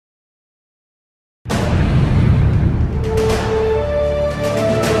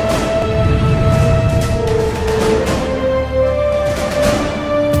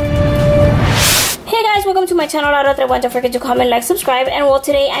channel, Don't forget to comment, like, subscribe. And well,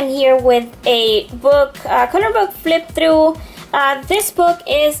 today I'm here with a book, color book flip through. This book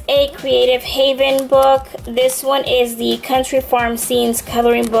is a Creative Haven book. This one is the Country Farm Scenes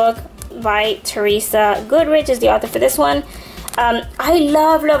coloring book by Teresa Goodrich is the author for this one. I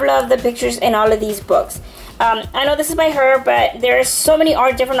love the pictures in all of these books. I know this is by her, but there's so many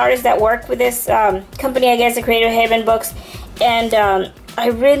different artists that work with this company, I guess, the Creative Haven books, and I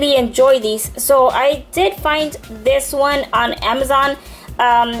really enjoy these. So I did find this one on Amazon.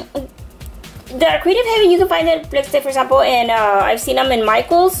 The Creative Haven, you can find it, let's say, for example, and I've seen them in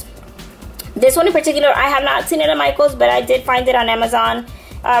Michael's. This one in particular, I have not seen it at Michael's, but I did find it on Amazon.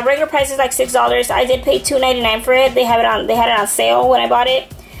 Regular price is like $6. I did pay $2.99 for it. They had it on sale when I bought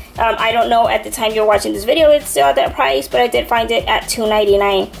it. I don't know at the time you're watching this video it's still at that price, but I did find it at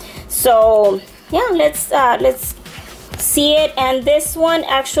 $2.99. So yeah, let's see it. And this one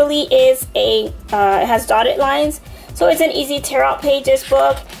actually is it has dotted lines, so it's an easy tear out pages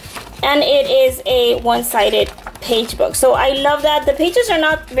book, and it is a one-sided page book. So I love that the pages are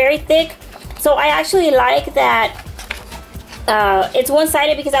not very thick. So I actually like that it's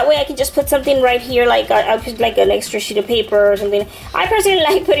one-sided, because that way I can just put something right here, like I'll put like an extra sheet of paper or something. I personally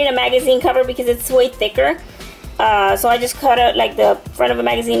like putting a magazine cover because it's way thicker. So I just cut out like the front of a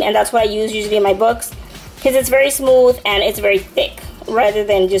magazine, and that's what I use usually in my books, because it's very smooth and it's very thick rather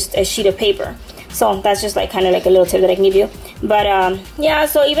than just a sheet of paper. So that's just like kind of like a little tip that I can give you. But yeah,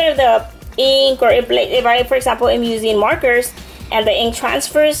 so even if the ink, or if I, for example, am using markers and the ink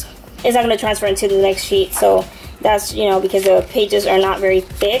transfers, it's not going to transfer into the next sheet. So that's, you know, because the pages are not very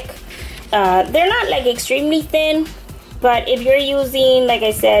thick. They're not like extremely thin, but if you're using, like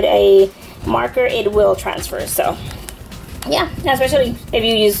I said, a marker, it will transfer. So yeah, especially if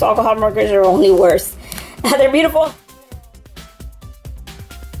you use alcohol markers, they're only worse. They're beautiful.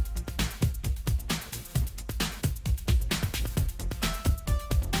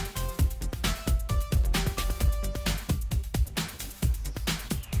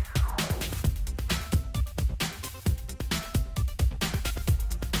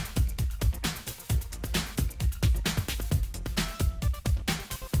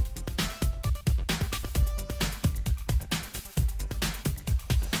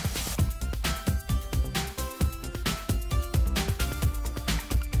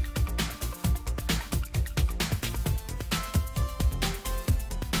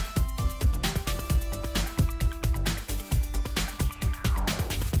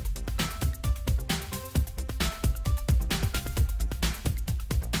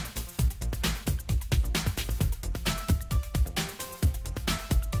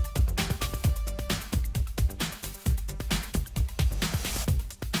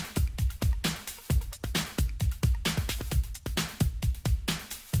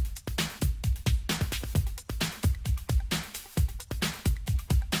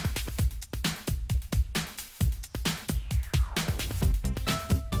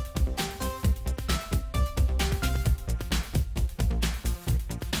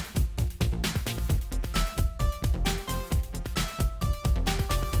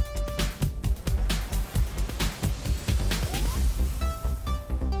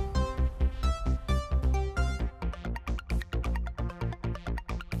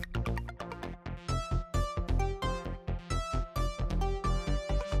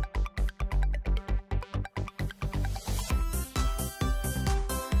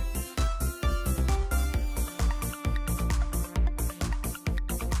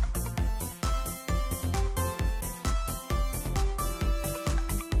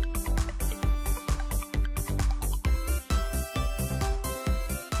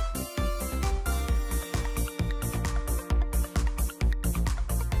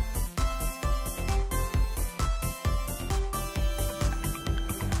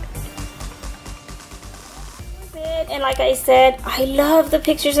 And like I said, I love the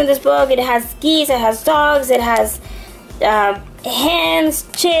pictures in this book. It has geese, it has dogs, it has hens,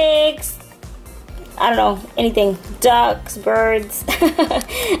 chicks, I don't know, anything, ducks, birds.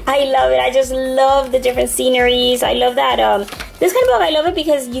 I love it. I just love the different sceneries. I love that this kind of book. I love it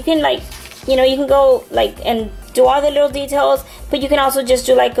because you can, like, you know, you can go like and do all the little details, but you can also just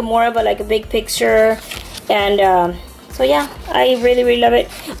do like more of a big picture. And so yeah, I really love it.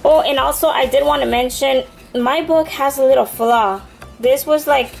 Oh, and also I did want to mention, my book has a little flaw. This was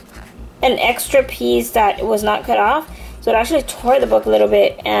like an extra piece that was not cut off, so it actually tore the book a little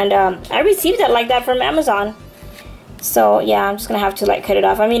bit, and I received it like that from Amazon. So yeah, I'm just gonna have to like cut it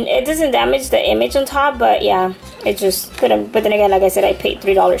off. I mean, it doesn't damage the image on top, but yeah, it just couldn't. But then again, like I said, I paid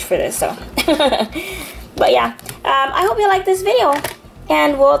 $3 for this, so. But yeah, I hope you like this video,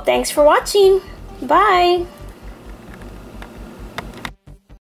 and well, thanks for watching. Bye.